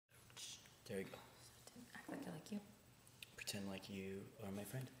There we go. Act like I like you. Pretend like you are my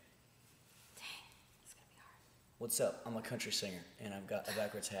friend. Dang, it's gonna be hard. What's up? I'm a country singer, and I've got a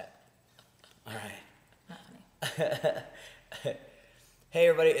backwards hat. All right. Not funny. Hey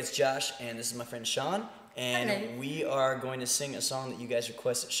everybody, it's Josh, and this is my friend Shawn, and Hello. we are going to sing a song that you guys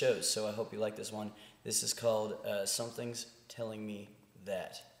request at shows, so I hope you like this one. This is called Something's Telling Me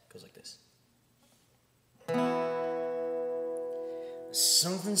That. It goes like this.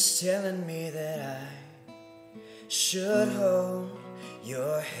 Something's telling me that I should hold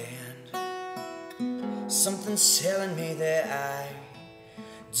your hand. Something's telling me that I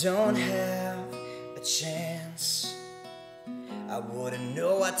don't have a chance. I wouldn't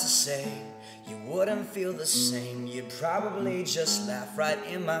know what to say, you wouldn't feel the same. You'd probably just laugh right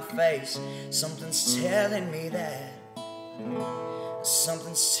in my face. Something's telling me that.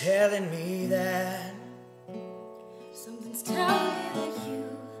 Something's telling me that. Something's telling me that you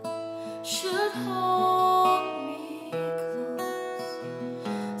should hold me close.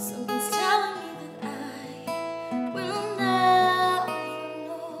 Something's telling me that I will never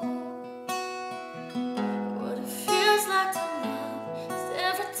know what it feels like to love. 'Cause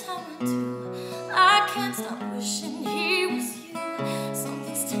every time I do, I can't stop wishing he was you.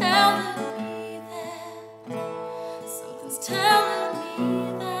 Something's telling me that. Something's telling me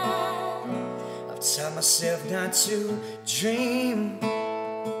that. I've taught myself not to dream,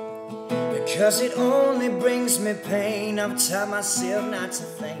 because it only brings me pain. I've taught myself not to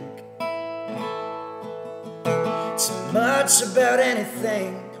think too much about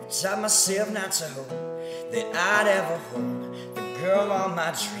anything. I've taught myself not to hope that I'd ever hold the girl all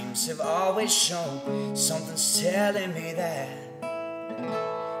my dreams have always shown. Something's telling me that.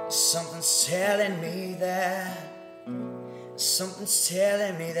 Something's telling me that. Something's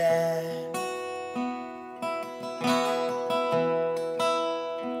telling me that.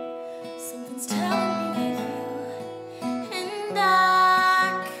 Something's telling me that you and I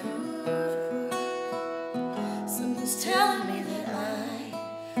could work. Something's telling me that I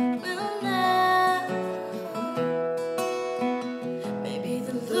will never. Maybe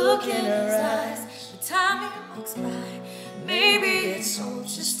the look in his eyes, the time he walks by. Maybe it's all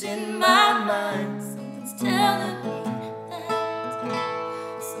just in my mind. Something's telling me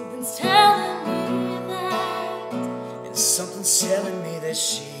that. Something's telling me that. And something's telling me that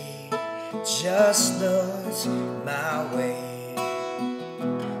she just looks my way.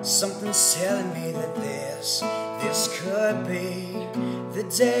 Something's telling me that this could be the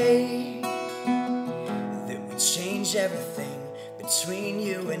day that we change everything between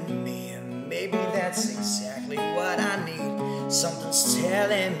you and me. And maybe that's exactly what I need. Something's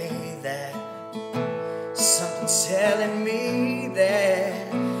telling me that. Something's telling me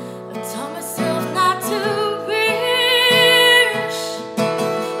that. I taught myself not to wish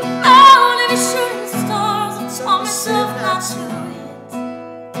about any shooting stars. I taught myself not to hit.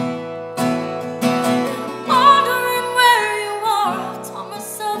 I'm wondering where you are. I taught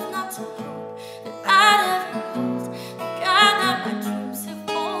myself not to hope that I'd ever hold the guy that my dreams have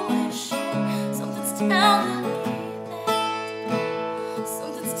always shown. Something's telling me that.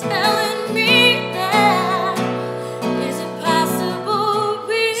 Something's telling me that. Is it possible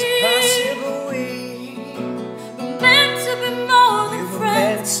we were meant to be more than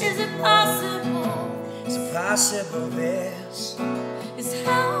friends? Is it possible? Is it possible this Is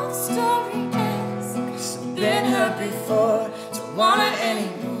how the story ends. been hurt before? Don't want it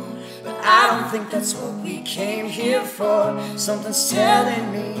anymore, but I don't think that's what we came here for. Something's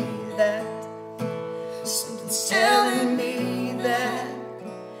telling me that. Something's telling me that.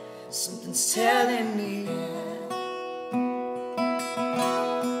 Something's telling me that.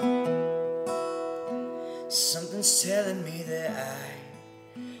 Something's telling me that I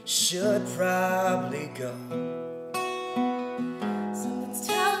should probably go. Something's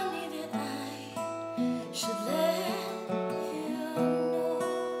telling me that I should let you know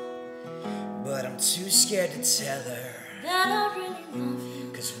But I'm too scared to tell her. that I really love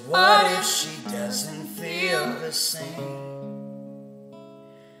you. 'Cause what if she doesn't feel the same?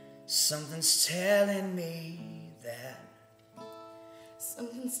 Something's telling me that.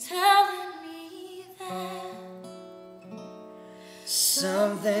 Something's telling me that.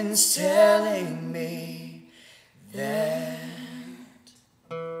 Something's telling me that.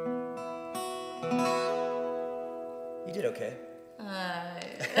 You did okay.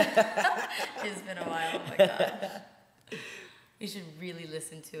 It's been a while, oh my god. You should really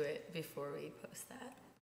listen to it before we post that.